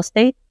like real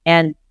estate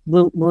and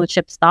blue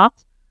chip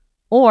stocks,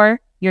 or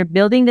you're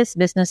building this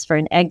business for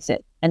an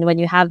exit. And when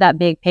you have that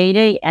big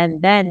payday,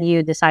 and then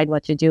you decide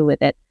what to do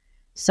with it.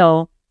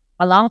 So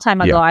a long time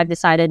ago, I've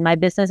decided my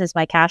business is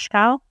my cash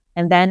cow,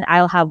 and then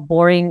I'll have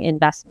boring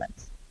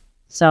investments.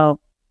 So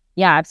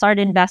I've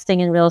started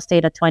investing in real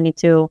estate at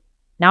 22.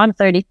 Now I'm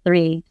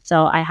 33.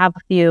 So I have a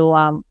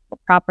few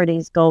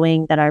properties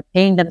going that are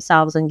paying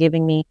themselves and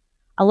giving me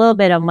a little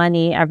bit of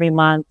money every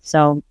month.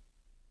 So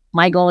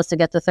my goal is to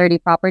get to 30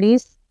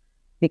 properties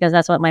because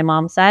that's what my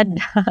mom said.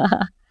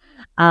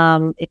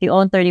 If you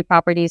own 30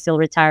 properties, you'll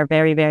retire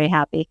very, very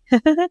happy.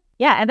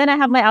 Yeah. And then I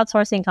have my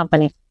outsourcing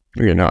company.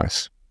 Very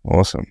nice.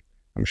 Awesome.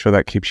 I'm sure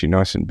that keeps you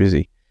nice and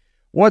busy.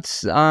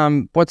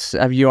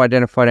 Have you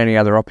identified any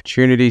other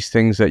opportunities,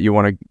 things that you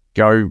want to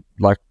go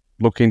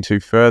look into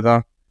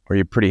further? Or are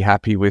you pretty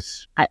happy with?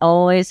 I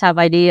always have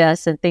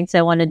ideas and things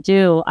I want to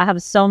do. I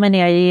have so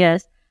many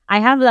ideas.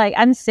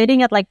 I'm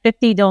sitting at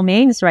 50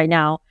 domains right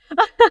now.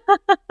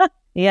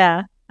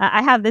 Yeah.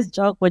 I have this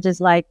joke, which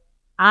is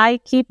I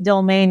keep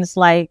domains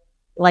like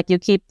you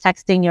keep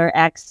texting your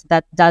ex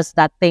that does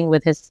that thing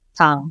with his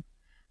tongue.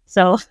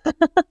 So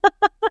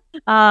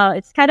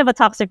it's kind of a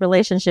toxic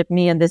relationship,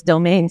 me and this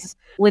domains.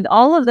 With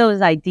all of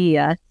those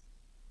ideas,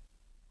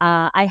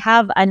 I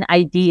have an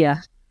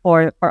idea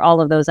for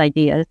all of those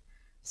ideas.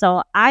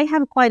 So I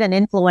have quite an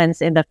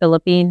influence in the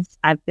Philippines.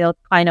 I've built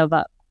quite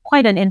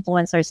an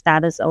influencer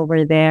status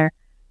over there.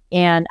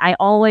 And I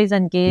always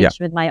engage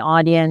with my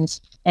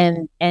audience.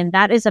 And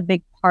that is a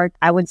big part,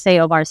 I would say,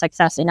 of our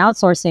success in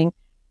outsourcing,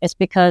 is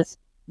because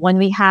when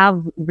we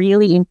have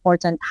really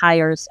important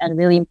hires and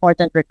really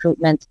important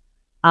recruitment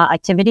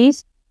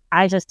activities,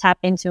 I just tap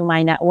into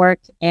my network.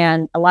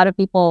 And a lot of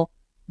people,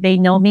 they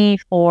know me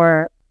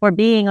for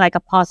being a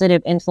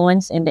positive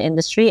influence in the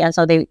industry. And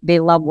so they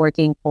love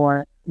working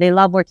for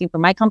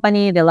my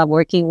company. They love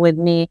working with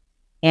me,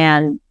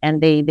 and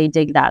they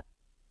dig that.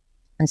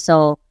 And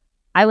so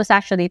I was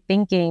actually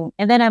thinking,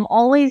 and then I'm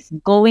always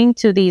going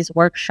to these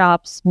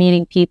workshops,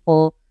 meeting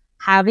people,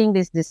 having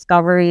these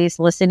discoveries,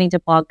 listening to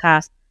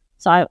podcasts.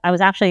 So I was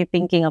actually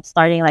thinking of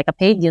starting a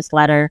paid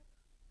newsletter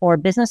for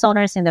business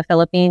owners in the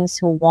Philippines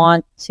who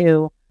want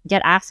to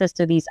get access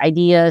to these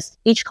ideas.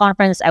 Each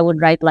conference, I would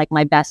write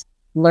my best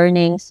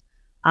learnings.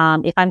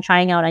 If I'm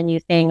trying out a new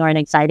thing or an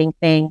exciting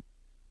thing,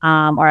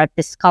 or I've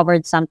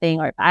discovered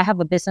something, or if I have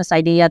a business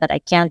idea that I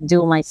can't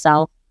do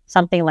myself,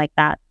 something like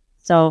that.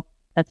 So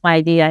that's my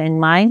idea in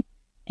mind.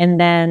 And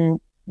then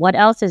what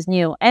else is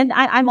new? And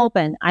I'm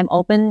open.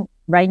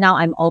 Right now.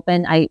 I'm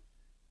open.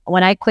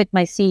 When I quit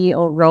my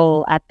CEO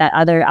role at that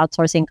other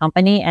outsourcing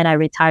company and I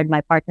retired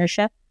my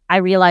partnership, I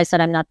realized that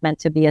I'm not meant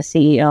to be a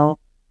CEO.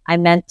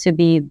 I'm meant to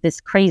be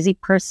this crazy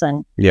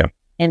person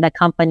in the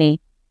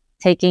company,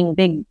 taking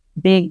big,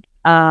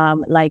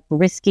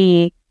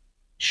 risky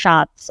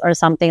shots or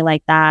something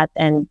like that.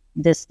 And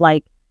this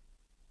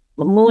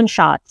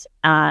moonshots.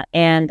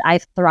 And I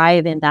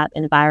thrive in that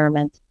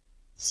environment.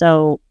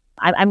 So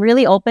I'm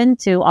really open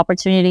to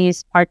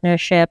opportunities,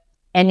 partnership,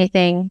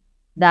 anything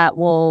that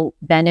will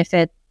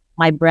benefit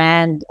my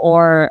brand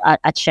or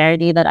a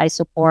charity that I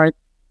support.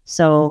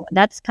 So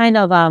that's kind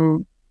of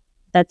my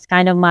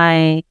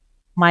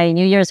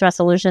New Year's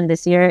resolution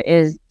this year,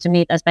 is to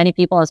meet as many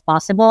people as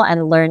possible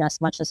and learn as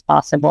much as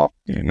possible.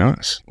 Yeah,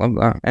 nice. Love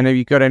that. And have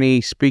you got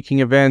any speaking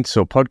events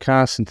or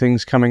podcasts and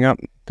things coming up,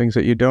 things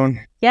that you're doing?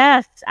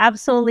 Yes,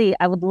 absolutely.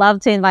 I would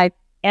love to invite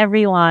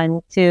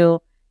everyone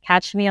to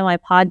catch me on my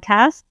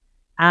podcast.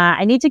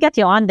 I need to get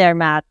you on there,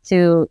 Matt,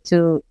 to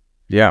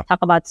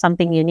talk about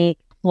something unique.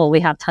 Well, we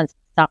have tons to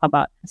talk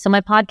about. So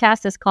my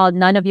podcast is called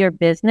None of Your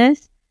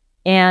Business,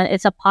 and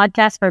it's a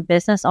podcast for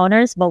business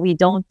owners, but we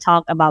don't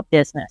talk about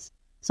business.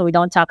 So we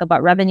don't talk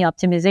about revenue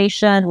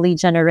optimization, lead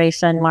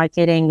generation,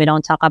 marketing. We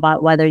don't talk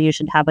about whether you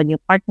should have a new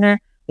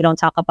partner. We don't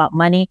talk about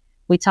money.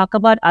 We talk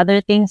about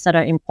other things that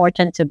are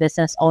important to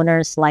business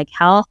owners, like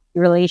health,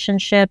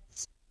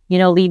 relationships,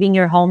 leaving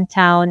your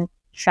hometown,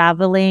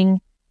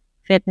 traveling,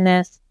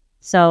 fitness.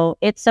 So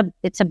it's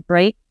a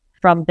break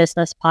from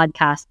business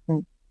podcast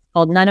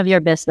called None of Your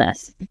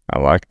Business. I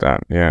like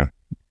that. Yeah.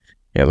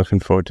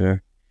 Looking forward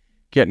to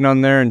getting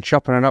on there and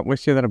chopping it up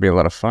with you. That'll be a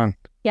lot of fun.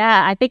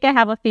 Yeah, I think I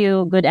have a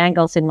few good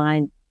angles in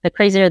mind. The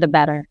crazier, the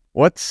better.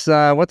 What's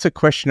a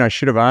question I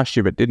should have asked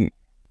you but didn't?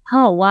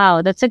 Oh,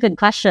 wow. That's a good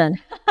question.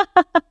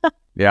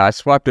 Yeah, I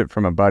swiped it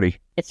from a buddy.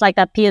 It's like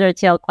that Peter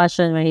Thiel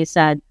question where he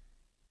said,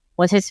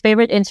 his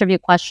favorite interview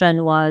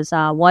question was,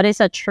 what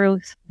is a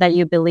truth that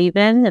you believe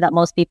in that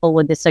most people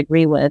would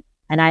disagree with?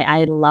 And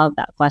I love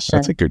that question.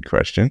 That's a good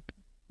question.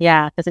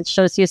 Yeah, because it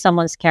shows you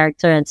someone's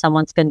character and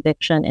someone's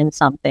conviction in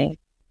something.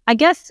 I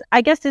guess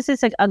this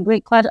is a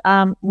great question.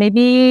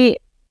 Maybe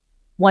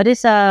what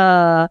is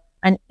an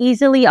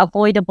easily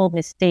avoidable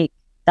mistake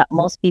that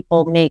most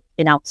people make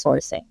in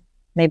outsourcing?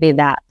 Maybe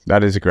that.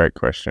 That is a great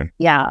question.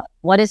 Yeah.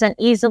 What is an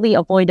easily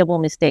avoidable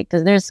mistake?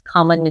 Because there's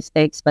common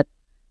mistakes, but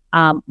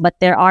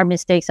there are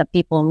mistakes that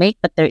people make,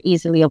 but they're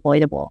easily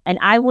avoidable. And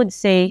I would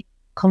say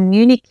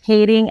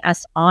communicating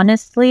as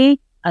honestly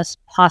as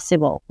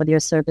possible with your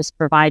service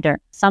provider.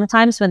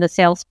 Sometimes when the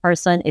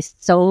salesperson is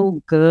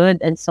so good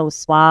and so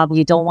suave,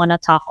 you don't want to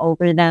talk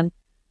over them,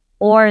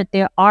 or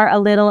they are a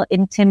little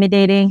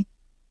intimidating,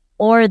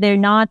 or they're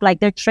not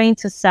they're trained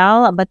to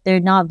sell, but they're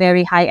not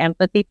very high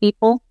empathy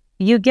people.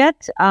 You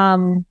get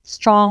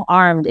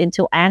strong-armed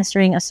into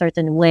answering a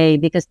certain way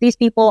because these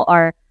people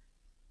are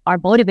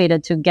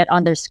motivated to get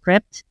on their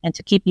script and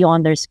to keep you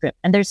on their script.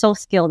 And they're so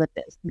skilled at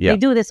this. Yeah. They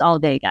do this all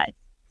day, guys.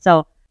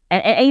 So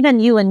And even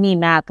you and me,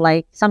 Matt,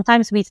 like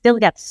sometimes we still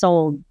get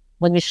sold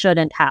when we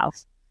shouldn't have,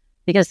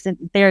 because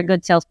they're a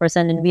good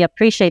salesperson and we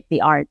appreciate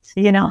the art,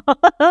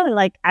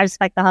 like I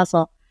respect the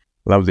hustle.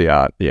 Love the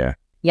art. Yeah.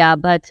 Yeah,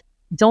 but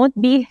don't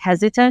be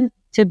hesitant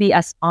to be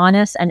as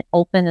honest and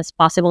open as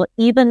possible,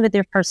 even with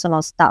your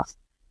personal stuff.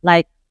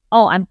 Like,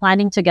 oh, I'm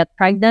planning to get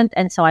pregnant,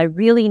 and so I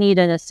really need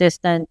an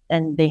assistant,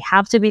 and they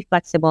have to be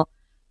flexible.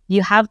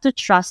 You have to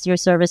trust your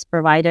service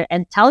provider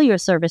and tell your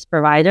service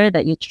provider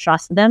that you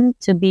trust them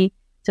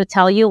to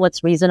tell you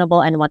what's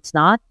reasonable and what's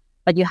not.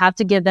 But you have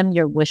to give them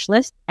your wish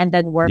list and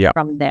then work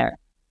from there.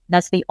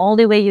 That's the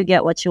only way you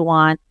get what you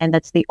want, and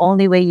that's the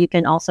only way you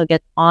can also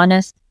get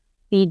honest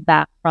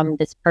feedback from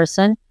this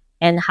person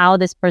and how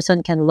this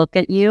person can look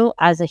at you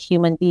as a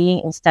human being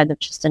instead of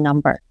just a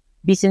number.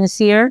 Be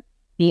sincere,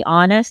 be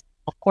honest.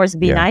 Of course,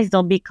 be nice.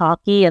 Don't be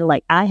cocky and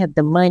like, I have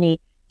the money.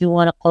 Do you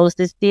want to close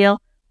this deal?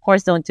 Of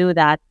course, don't do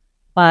that.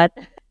 But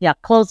yeah,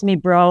 close me,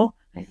 bro.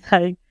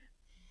 Like,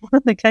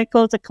 I can't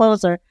close a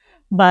closer.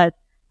 But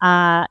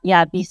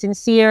be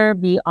sincere,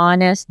 be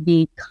honest,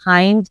 be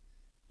kind,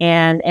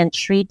 and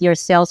treat your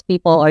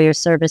salespeople or your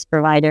service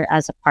provider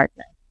as a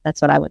partner.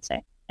 That's what I would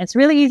say. It's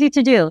really easy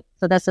to do.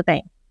 So that's the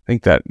thing. I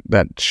think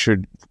that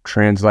should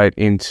translate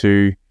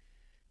into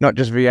not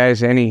just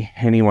VAs,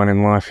 anyone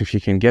in life. If you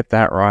can get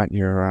that right,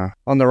 you're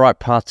on the right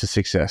path to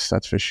success.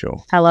 That's for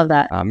sure. I love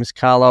that. Ms.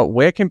 Carla,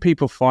 where can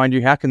people find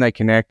you? How can they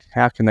connect?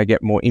 How can they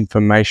get more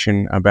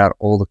information about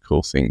all the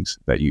cool things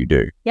that you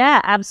do?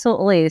 Yeah,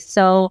 absolutely.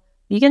 So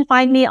you can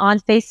find me on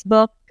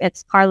Facebook.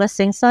 It's Carla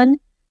Singson.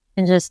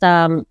 And just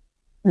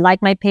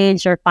like my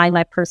page or find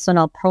my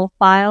personal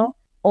profile.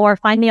 Or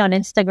find me on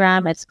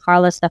Instagram. It's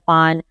Carla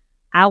Stefan.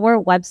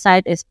 Our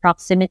website is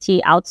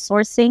Proximity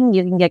Outsourcing.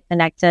 You can get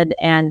connected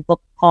and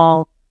book a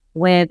call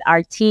with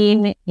our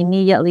team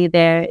immediately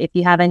there. If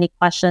you have any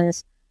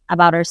questions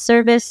about our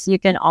service, you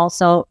can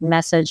also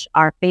message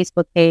our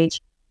Facebook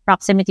page,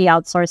 Proximity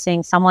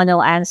Outsourcing. Someone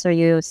will answer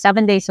you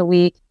 7 days a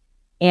week.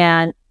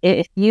 And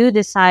if you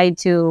decide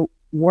to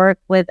work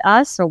with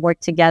us or work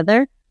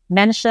together,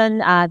 mention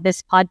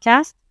this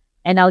podcast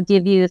and I'll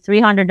give you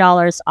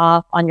 $300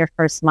 off on your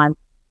first month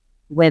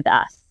with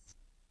us.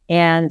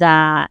 And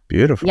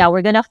beautiful. Yeah,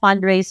 we're gonna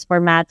fundraise for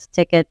Matt's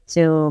ticket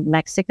to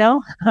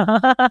Mexico,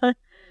 so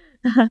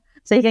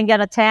you can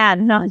get a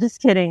tan. No, just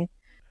kidding.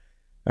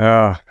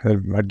 Oh,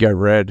 I'd go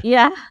red.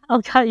 Yeah,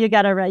 okay, you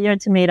got a red. You're a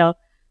tomato.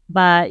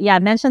 But yeah,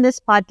 mention this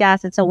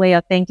podcast. It's a way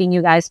of thanking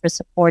you guys for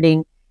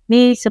supporting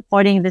me,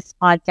 supporting this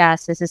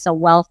podcast. This is a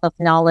wealth of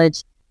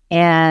knowledge,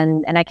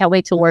 and I can't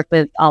wait to work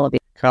with all of you.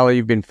 Carla,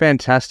 you've been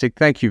fantastic.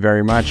 Thank you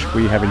very much.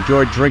 We have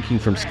enjoyed drinking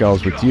from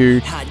skulls with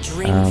you.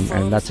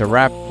 And that's a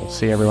wrap. We'll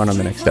see everyone on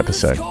the next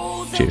episode.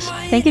 Cheers.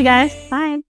 Thank you, guys. Bye.